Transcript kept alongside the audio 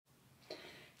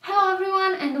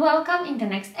and welcome in the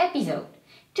next episode.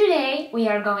 Today we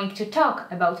are going to talk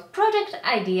about project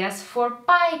ideas for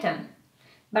Python.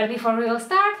 But before we will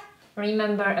start,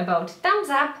 remember about thumbs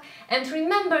up and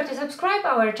remember to subscribe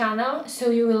our channel so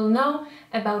you will know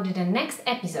about the next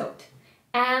episode.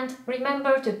 And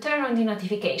remember to turn on the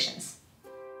notifications.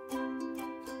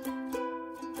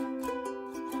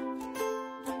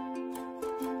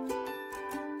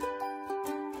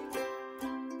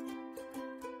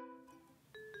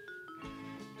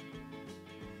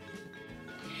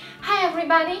 Hi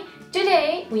everybody!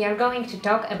 Today we are going to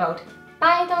talk about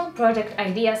Python project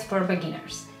ideas for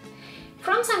beginners.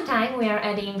 From some time we are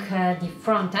adding the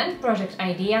front-end project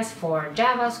ideas for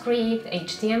JavaScript,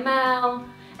 HTML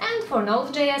and for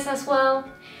NodeJS as well.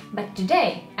 But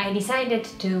today I decided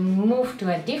to move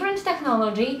to a different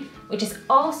technology which is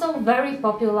also very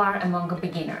popular among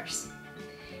beginners.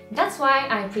 That's why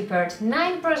I prepared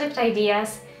 9 project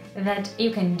ideas that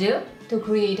you can do to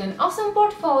create an awesome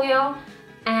portfolio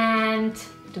and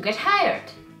to get hired,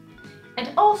 and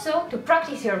also to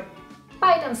practice your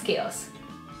Python skills.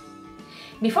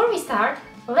 Before we start,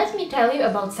 let me tell you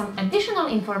about some additional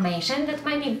information that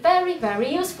might be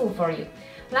very useful for you,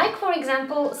 like for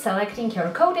example selecting your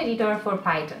code editor for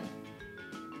Python.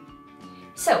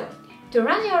 So, to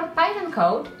run your Python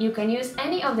code, you can use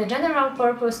any of the general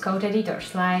purpose code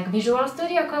editors like Visual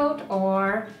Studio Code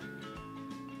or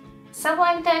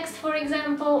Sublime Text, for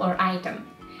example, or Item.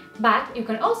 But you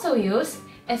can also use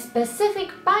a specific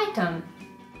Python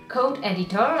code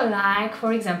editor like,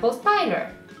 for example, Spider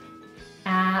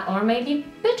or maybe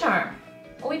Bitter,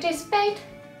 which is paid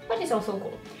but is also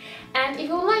cool. And if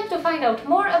you would like to find out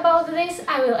more about this,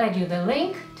 I will add you the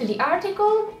link to the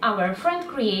article our friend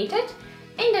created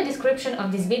in the description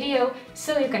of this video,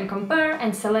 so you can compare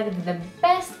and select the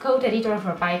best code editor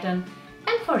for Python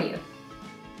and for you.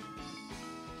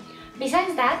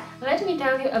 Besides that, let me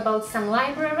tell you about some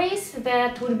libraries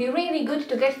that would be really good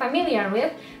to get familiar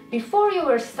with before you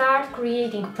will start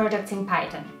creating projects in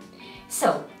Python.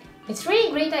 So, it's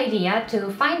really great idea to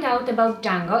find out about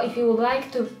Django if you would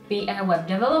like to be a web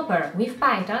developer with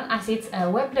Python, as it's a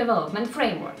web development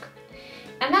framework.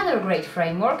 Another great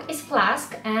framework is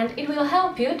Flask, and it will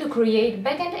help you to create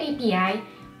backend API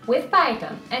with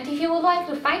Python. And if you would like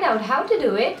to find out how to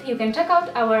do it, you can check out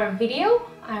our video.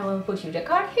 I will put you the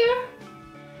card here,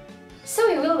 so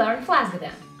you will learn Flask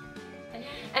then.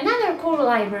 Another cool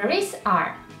libraries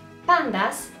are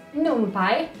Pandas,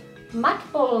 NumPy,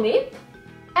 Matplotlib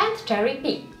and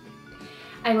CherryP.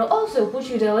 I will also put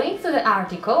you the link to the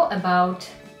article about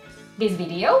this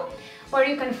video, where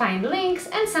you can find links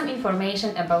and some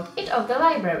information about each of the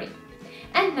library.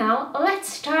 And now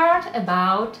let's start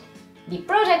about the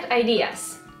project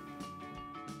ideas.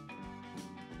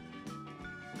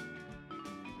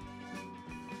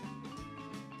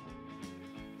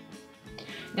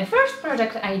 The first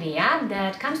project idea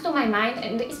that comes to my mind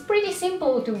and is pretty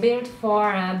simple to build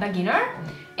for a beginner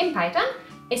in Python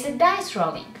is a dice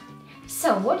rolling.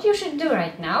 So what you should do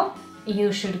right now,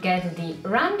 you should get the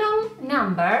random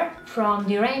number from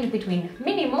the range between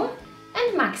minimum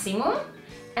and maximum,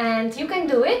 and you can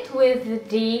do it with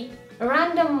the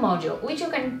random module, which you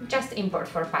can just import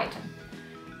for Python.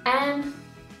 And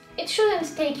it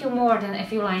shouldn't take you more than a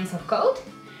few lines of code.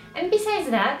 And besides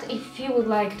that, if you would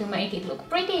like to make it look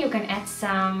pretty, you can add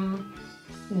some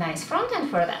nice front-end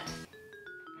for that.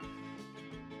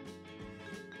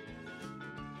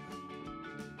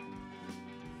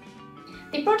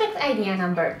 The project idea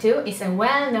number 2 is a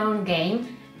well-known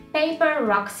game, Paper,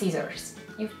 Rock, Scissors.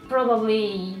 You've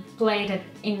probably played it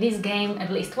in this game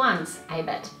at least once, I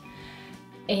bet.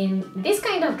 In this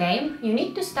kind of game, you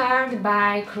need to start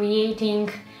by creating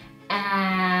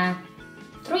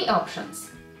 3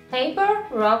 options: paper,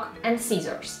 rock and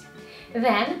scissors.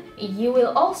 Then you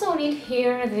will also need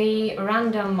here the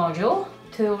random module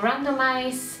to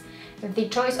randomize the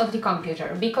choice of the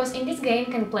computer, because in this game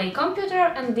can play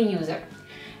computer and the user.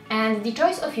 And the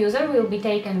choice of user will be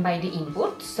taken by the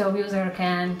input, so user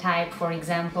can type, for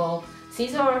example,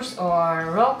 scissors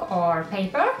or rock or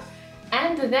paper,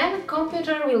 and then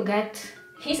computer will get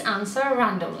his answer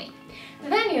randomly.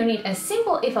 Then you need a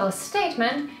simple if-else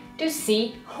statement to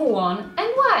see who won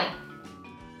and why.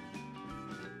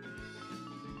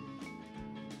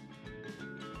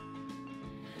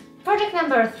 Project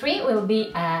number 3 will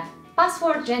be a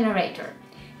password generator.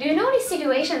 Do you know these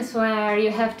situations where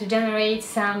you have to generate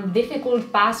some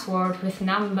difficult password with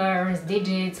numbers,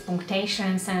 digits,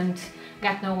 punctuations and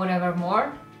God knows whatever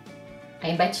more?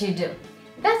 I bet you do.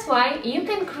 That's why you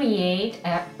can create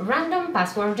a random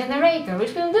password generator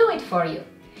which will do it for you.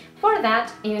 For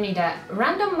that you need a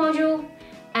random module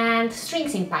and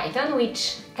strings in Python,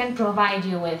 which can provide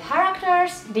you with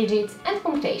characters, digits and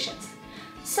punctuations.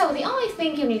 So the only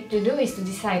thing you need to do is to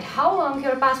decide how long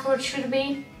your password should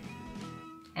be,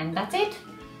 and that's it.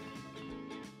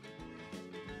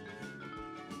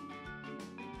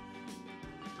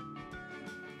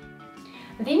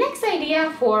 The next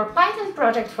idea for Python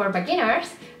project for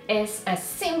beginners is a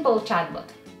simple chatbot.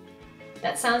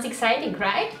 That sounds exciting,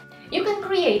 right? You can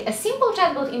create a simple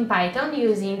chatbot in Python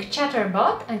using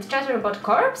chatbot and chatbot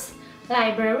corpse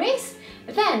libraries.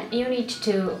 Then you need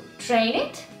to train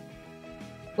it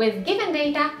with given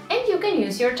data and you can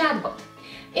use your chatbot.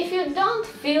 If you don't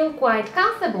feel quite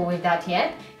comfortable with that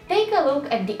yet, take a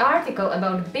look at the article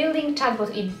about building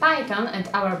chatbot in Python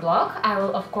at our blog. I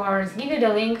will of course give you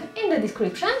the link in the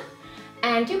description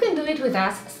and you can do it with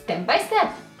us step by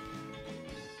step.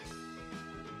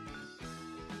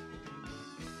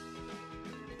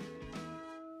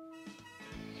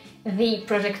 The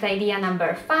project idea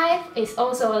number 5 is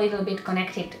also a little bit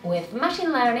connected with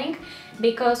machine learning,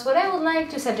 because what I would like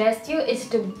to suggest you is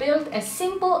to build a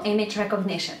simple image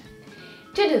recognition.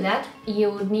 To do that,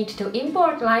 you would need to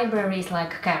import libraries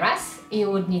like Keras, you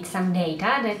would need some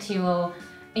data that you will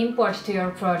import to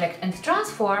your project and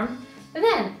transform,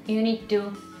 then you need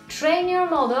to train your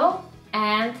model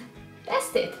and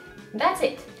test it. That's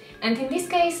it. And in this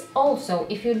case also,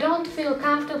 if you don't feel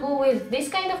comfortable with this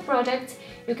kind of projects,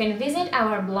 you can visit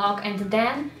our blog and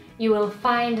then you will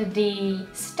find the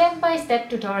step-by-step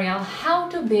tutorial how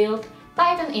to build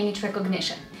Python image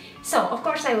recognition. So, of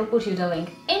course, I will put you the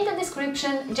link in the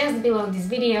description just below this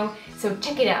video, so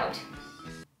check it out.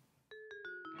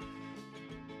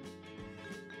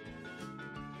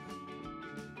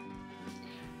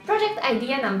 Project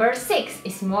idea number 6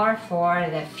 is more for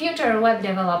the future web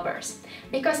developers,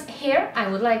 because here I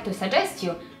would like to suggest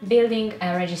you building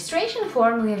a registration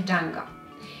form with Django.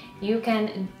 You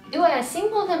can do a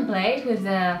simple template with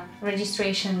the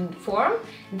registration form,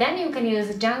 then you can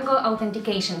use Django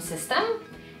authentication system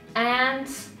and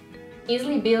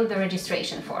easily build the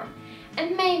registration form.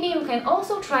 And maybe you can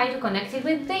also try to connect it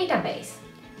with database.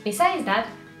 Besides that,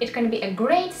 it can be a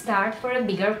great start for a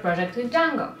bigger project with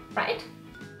Django, right?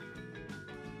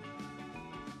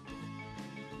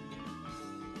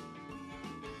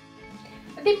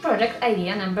 The project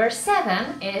idea number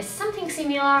 7 is something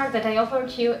similar that I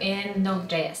offered you in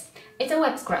Node.js. It's a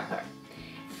web scraper.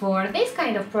 For this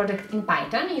kind of project in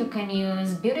Python, you can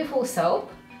use beautiful SOAP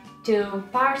to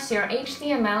parse your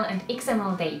HTML and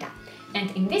XML data. And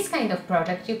in this kind of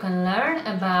project, you can learn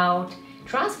about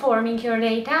transforming your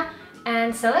data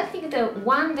and selecting the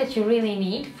one that you really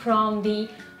need from the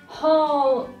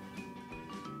whole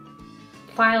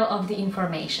file of the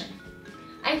information.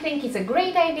 I think it's a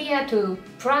great idea to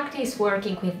practice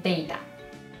working with data.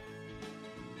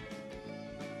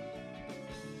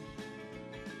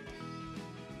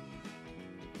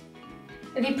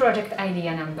 The project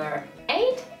idea number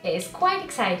 8 is quite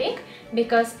exciting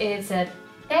because it's a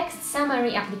text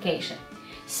summary application.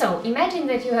 So imagine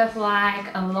that you have like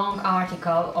a long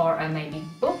article or a maybe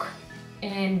book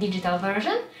in digital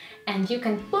version, and you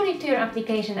can put it to your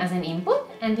application as an input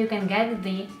and you can get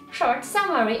the short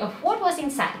summary of what was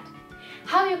inside.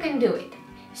 How you can do it?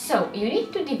 So you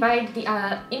need to divide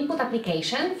the input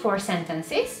application for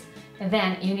sentences,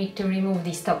 then you need to remove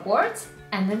the stop words,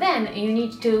 and then you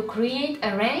need to create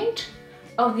a range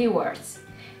of the words.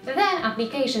 Then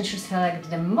application should select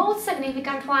the most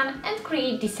significant one and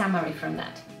create the summary from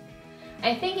that.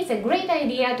 I think it's a great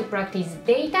idea to practice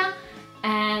data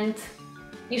and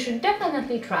you should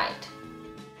definitely try it.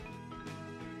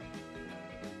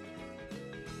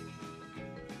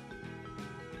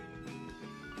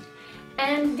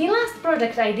 And the last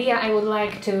project idea I would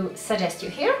like to suggest you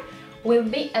here will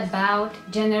be about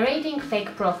generating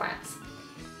fake profiles.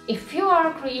 If you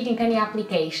are creating any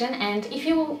application and if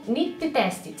you need to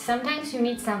test it, sometimes you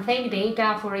need some fake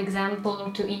data, for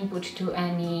example, to input to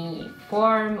any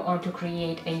form or to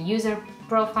create a user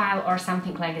profile or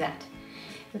something like that.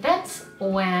 That's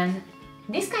when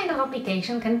this kind of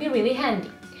application can be really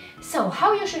handy. So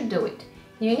how you should do it?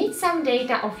 You need some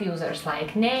data of users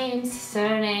like names,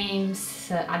 surnames,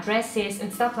 addresses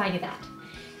and stuff like that.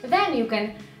 Then you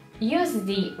can use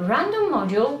the random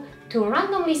module to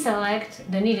randomly select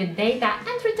the needed data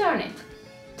and return it.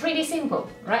 Pretty simple,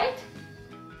 right?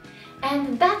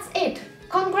 And that's it!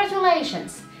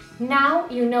 Congratulations! Now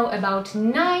you know about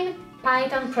 9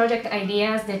 Python project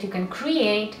ideas that you can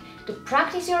create to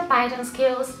practice your Python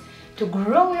skills, to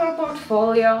grow your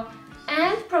portfolio,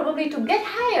 and probably to get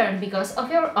hired because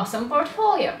of your awesome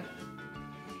portfolio.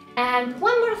 And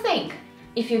one more thing,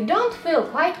 if you don't feel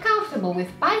quite comfortable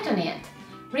with Python yet,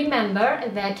 Remember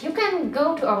that you can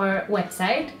go to our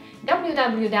website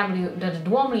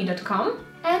www.dwomli.com,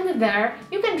 and there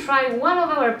you can try one of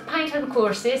our Python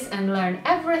courses and learn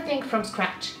everything from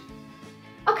scratch.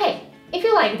 Okay, if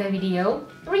you like the video,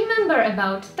 remember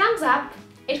about thumbs up,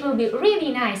 it will be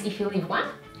really nice if you leave one.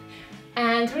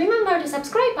 And remember to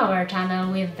subscribe our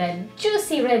channel with the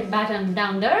juicy red button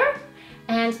down there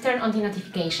and turn on the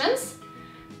notifications.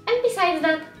 And besides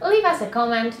that, leave us a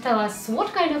comment, tell us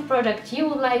what kind of project you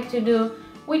would like to do,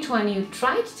 which one you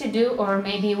tried to do, or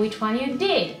maybe which one you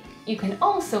did. You can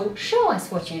also show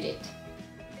us what you did.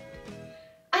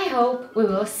 I hope we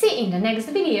will see in the next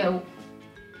video.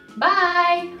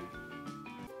 Bye!